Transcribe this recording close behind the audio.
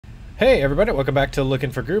Hey everybody, welcome back to Looking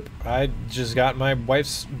for Group. I just got my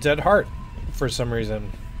wife's dead heart for some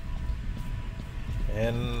reason.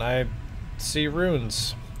 And I see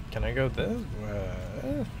runes. Can I go this?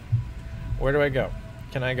 Where do I go?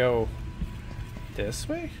 Can I go this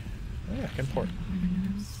way? Oh, yeah, I can port. There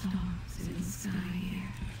are no stars in the sky here.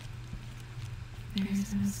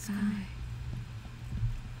 There's no sky.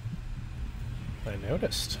 I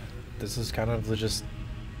noticed. This is kind of just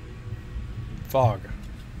fog.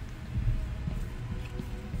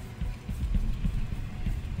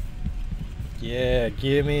 Yeah,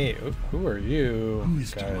 gimme. Who are you? Who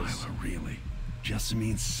is guys? Delilah really?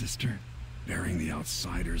 Jessamine's sister, bearing the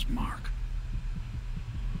outsider's mark.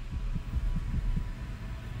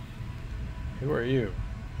 Who are you?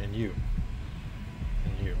 And you.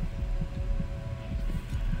 And you.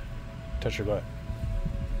 Touch your butt.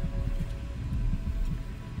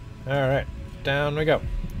 Alright, down we go.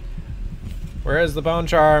 Where is the bone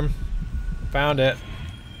charm? Found it.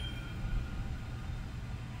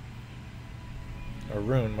 Or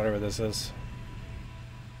rune, whatever this is.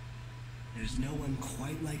 There's no one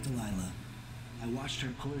quite like Delilah. I watched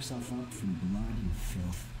her pull herself up from blood and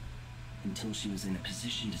filth until she was in a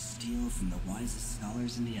position to steal from the wisest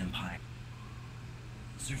scholars in the Empire.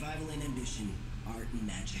 Survival and ambition, art and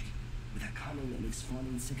magic, with a cunning that makes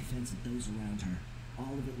fawning sycophants of those around her,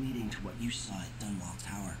 all of it leading to what you saw at Dunwall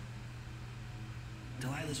Tower.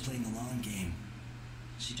 Delilah's playing the long game.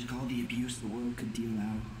 She took all the abuse the world could deal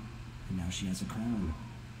out, and now she has a crown.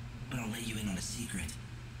 But I'll let you in on a secret.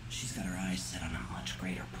 She's got her eyes set on a much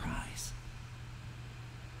greater prize.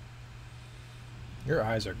 Your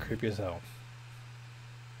eyes are creepy as hell.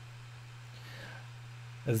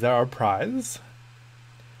 Is there a prize?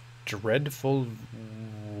 Dreadful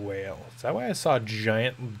whale. Is that why I saw a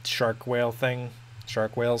giant shark whale thing?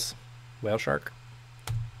 Shark whales? Whale shark?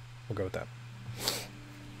 We'll go with that.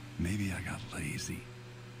 Maybe I got lazy.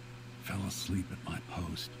 Fell asleep at my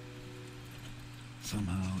post.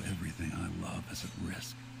 Somehow everything I love is at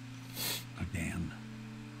risk. Again.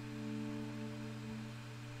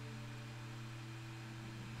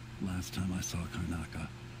 Last time I saw Karnaca,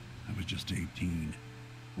 I was just 18,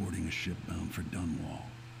 boarding a ship bound for Dunwall.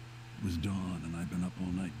 It was dawn and I'd been up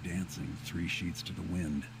all night dancing 3 sheets to the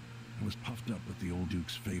wind. I was puffed up with the old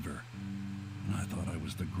Duke's favor, and I thought I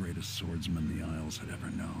was the greatest swordsman the Isles had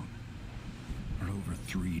ever known. For over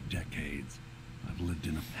 3 decades, I've lived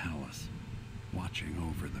in a palace, watching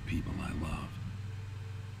over the people I love.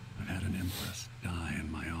 I've had an empress die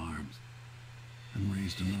in my arms, and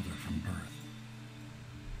raised another from birth.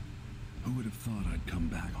 Who would have thought I'd come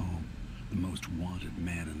back home, the most wanted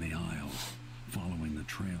man in the Isles, following the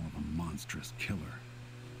trail of a monstrous killer?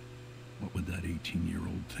 What would that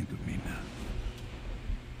 18-year-old think of me now?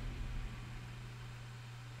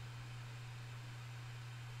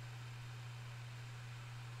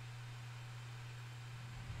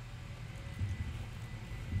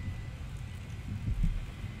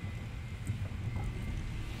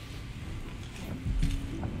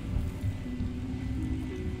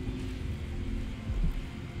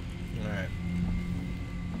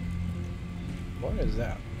 What is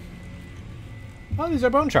that? Oh, these are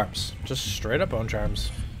bone charms. Just straight up bone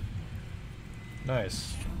charms.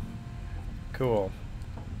 Nice. Cool.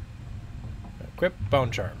 Equip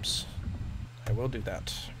bone charms. I will do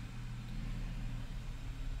that.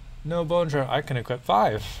 No bone charm. I can equip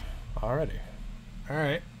 5 already.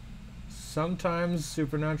 Alright. Sometimes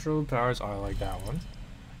supernatural powers. Oh, I like that one.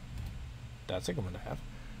 That's a good one to have.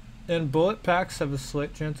 And bullet packs have a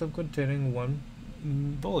slight chance of containing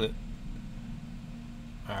 1 bullet.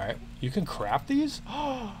 Alright, you can craft these?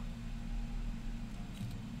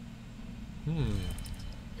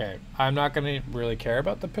 Okay, I'm not going to really care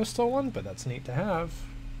about the pistol one, but that's neat to have.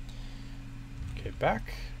 Okay,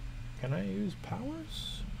 back. Can I use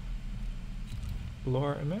powers?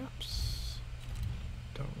 Lore and maps?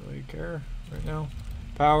 Don't really care right now.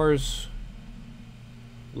 Powers.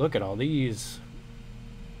 Look at all these.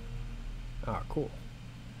 Ah, cool.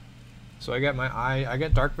 So I get my eye, I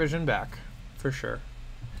get dark vision back, for sure.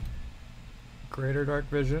 Greater dark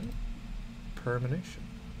vision, permanation.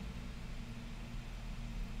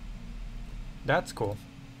 That's cool.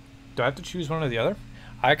 Do I have to choose one or the other?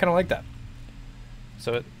 I kind of like that.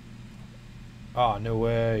 So it... Oh, no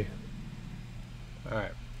way.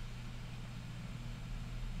 Alright.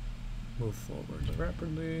 Move forward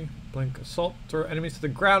rapidly. Blink assault. Throw enemies to the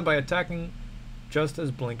ground by attacking just as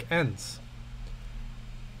blink ends.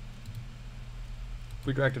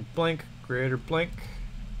 Redirected blink. Greater blink.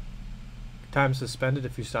 Time suspended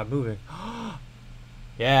if you stop moving.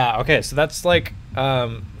 Yeah, okay, so that's like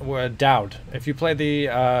Dowd. If you play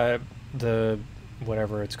the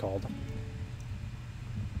whatever it's called.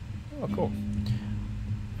 Oh, cool.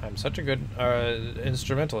 I'm such a good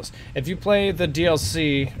instrumentalist. If you play the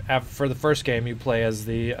DLC for the first game, you play as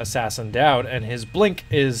the assassin Dowd, and his blink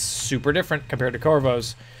is super different compared to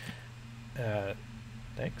Corvo's.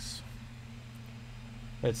 Thanks.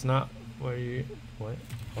 It's not. What are you? What?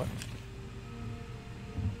 What?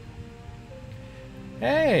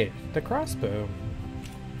 Hey, the crossbow.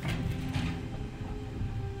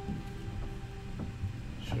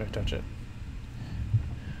 Should I touch it?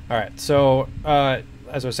 All right. So,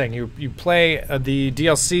 as I was saying, you play the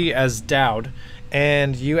DLC as Dowd,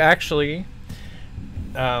 and you actually,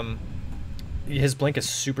 his blink is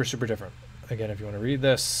super different. Again, if you want to read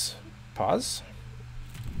this, pause.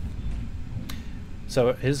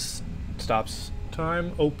 So his stops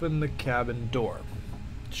time. Open the cabin door.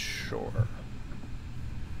 Sure.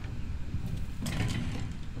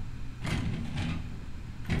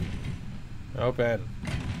 Open.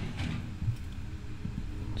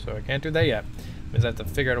 So I can't do that yet. Means I have to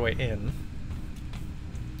figure out a way in.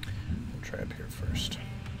 I'll try up here first.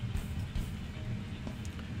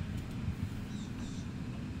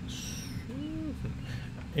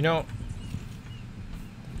 You know,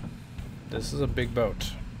 this is a big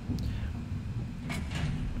boat.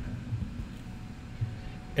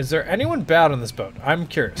 Is there anyone bad on this boat? I'm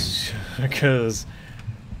curious because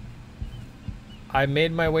I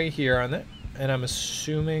made my way here on it, and I'm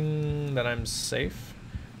assuming that I'm safe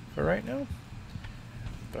for right now.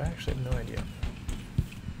 But I actually have no idea.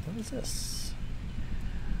 What is this?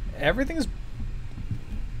 Everything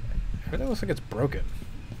looks like it's broken.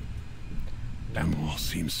 Dunwall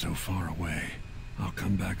seems so far away. I'll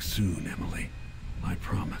come back soon, Emily. I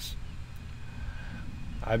promise.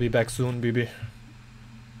 I'll be back soon, baby.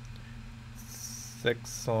 6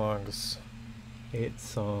 songs. 8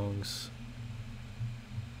 songs.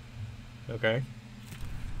 Okay.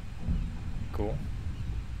 Cool.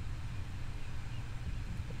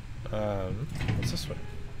 What's this one?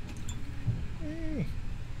 Hey.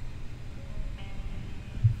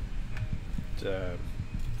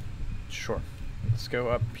 Sure. Let's go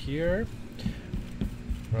up here.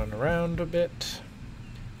 Run around a bit.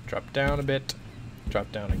 Drop down a bit.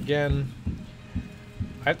 Drop down again.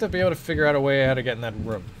 I have to be able to figure out a way how to get in that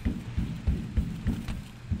room.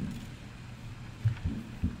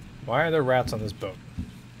 Why are there rats on this boat?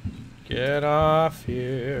 Get off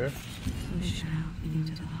here. Push out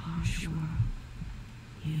into the harsh world.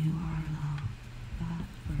 You are alone, but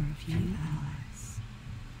for a few allies.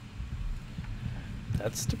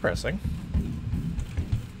 That's depressing.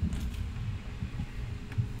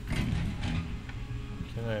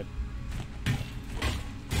 Can I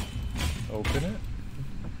open it?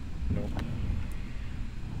 Nope.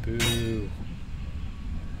 Boo.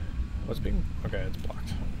 What's being... Okay, it's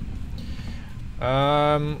blocked.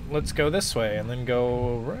 Let's go this way and then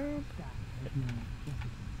go around.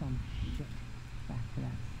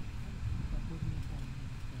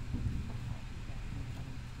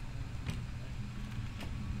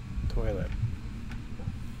 Toilet.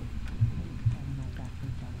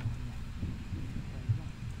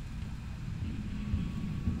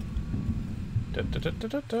 Da, da, da, da,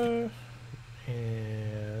 da, da. And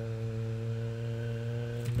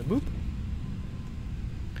boop.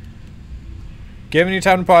 Giving you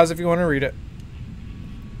time to pause if you want to read it.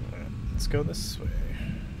 Right, let's go this way.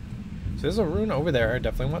 So there's a rune over there. I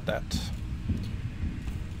definitely want that.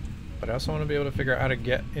 But I also want to be able to figure out how to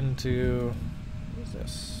get into... What is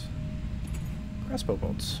this? Crossbow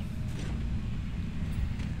bolts.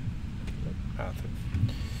 Nothing.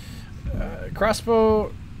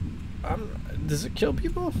 Crossbow... does it kill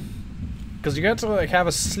people? Because you got to like have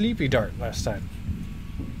a sleepy dart last time.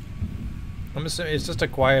 I'm assuming it's just a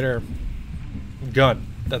quieter gun.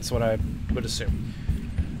 That's what I would assume.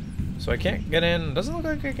 So I can't get in. Doesn't look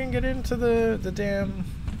like I can get into the damn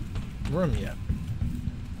room yet.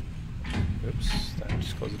 Oops, that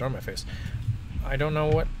just closed the door in my face. I don't know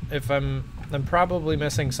what if I'm probably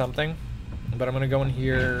missing something, but I'm gonna go in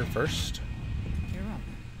here first. You're up.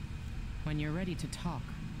 When you're ready to talk,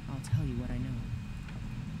 I'll tell you what I know.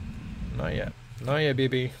 Not yet. Not yet,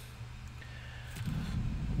 baby.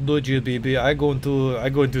 Not yet, baby. I going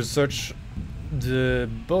to search the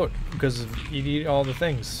boat because you need all the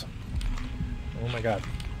things. Oh my god.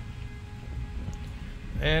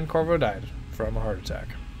 And Corvo died from a heart attack.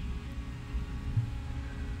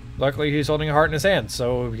 Luckily, he's holding a heart in his hand,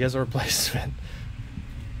 so he has a replacement.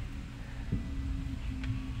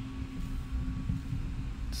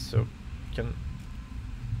 So, can...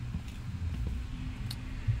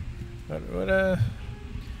 How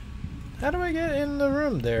do I get in the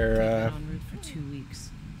room there? I've been en route for 2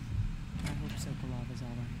 weeks. I hope so Sokolov is all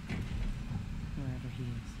right. Wherever he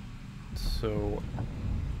is. So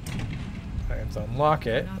I have to unlock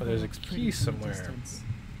it, but there's a Karnaca looks pretty key from a somewhere. distance,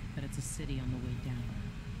 but it's a city on the way down.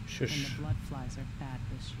 Shush. And the blood flies are bad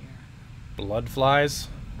this year. Blood flies?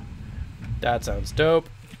 That sounds dope.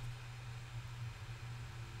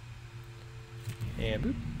 And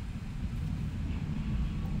boop.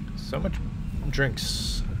 So much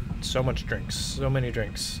drinks. So much drinks. So many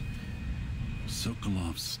drinks.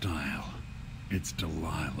 Sokolov's style. It's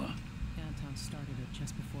Delilah. Anton started it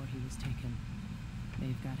just before he was taken.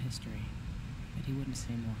 They've got history, but he wouldn't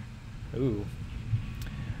say more. Ooh.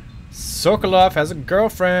 Sokolov has a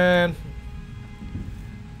girlfriend.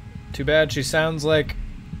 Too bad she sounds like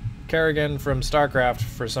Kerrigan from StarCraft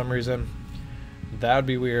for some reason. That would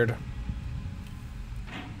be weird.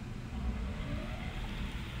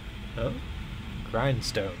 Oh.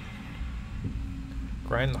 Grindstone.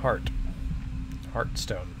 Grind the heart.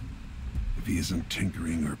 Heartstone. If he isn't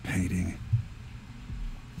tinkering or painting,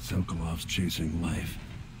 Sokolov's chasing life.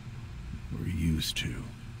 Or he used to.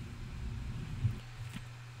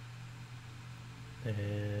 And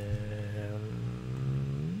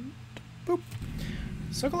boop.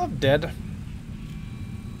 Sokolov dead.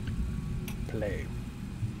 Play.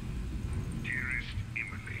 Dearest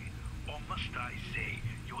Emily, or must I say,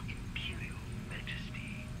 your Imperial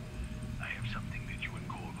Majesty, I have something that you and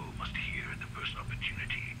Corvo must hear at the first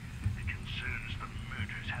opportunity. It concerns the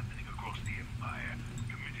murders happening across the Empire,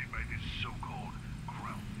 committed by this so-called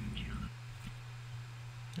Crown Killer.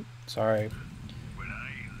 Sorry. When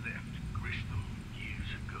I left Crystal years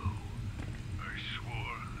ago, I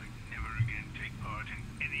swore I'd never again take part in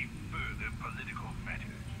any further political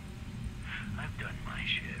matters. I've done my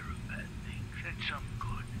share of bad things, and some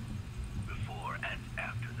good, before and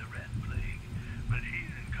after the Rat Plague. But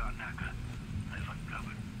here in Karnaca, I've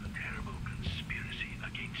uncovered a terrible conspiracy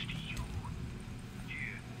against you.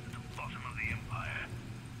 Here, at the bottom of the Empire,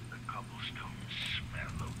 the cobblestones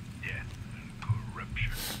smell of death and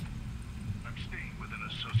corruption. I'm staying with an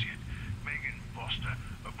associate, Megan Foster,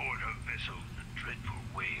 aboard her vessel, the Dreadful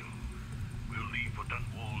Whale. We'll leave for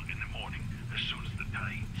Dunwall in the morning, as soon as the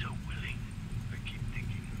tides are willing. I keep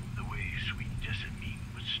thinking of the way sweet Jessamine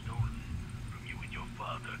was stolen from you and your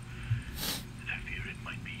father, and I fear it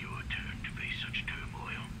might be your turn to face such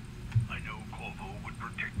turmoil. I know Corvo would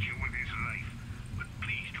protect you with his life, but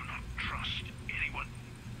please do not trust anyone.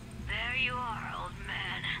 There you are, old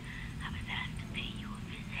man. I was asked to pay you a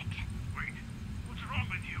visit. Wait, what's wrong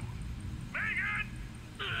with you? Megan!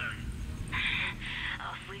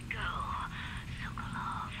 Off we go,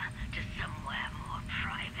 Sokolov, to somewhere more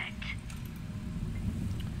private.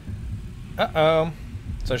 Uh-oh.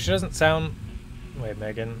 So she doesn't sound... Wait,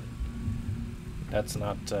 Megan. That's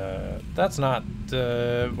not,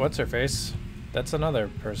 what's her face? That's another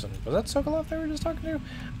person. Was that Sokolov they were just talking to?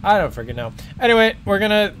 I don't freaking know. Anyway, we're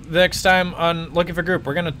gonna, next time on Looking for Group,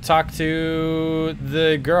 we're gonna talk to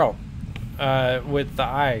the girl with the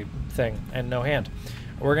eye thing and no hand.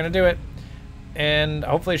 We're gonna do it. And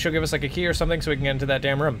hopefully she'll give us like a key or something so we can get into that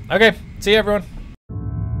damn room. Okay, see you everyone.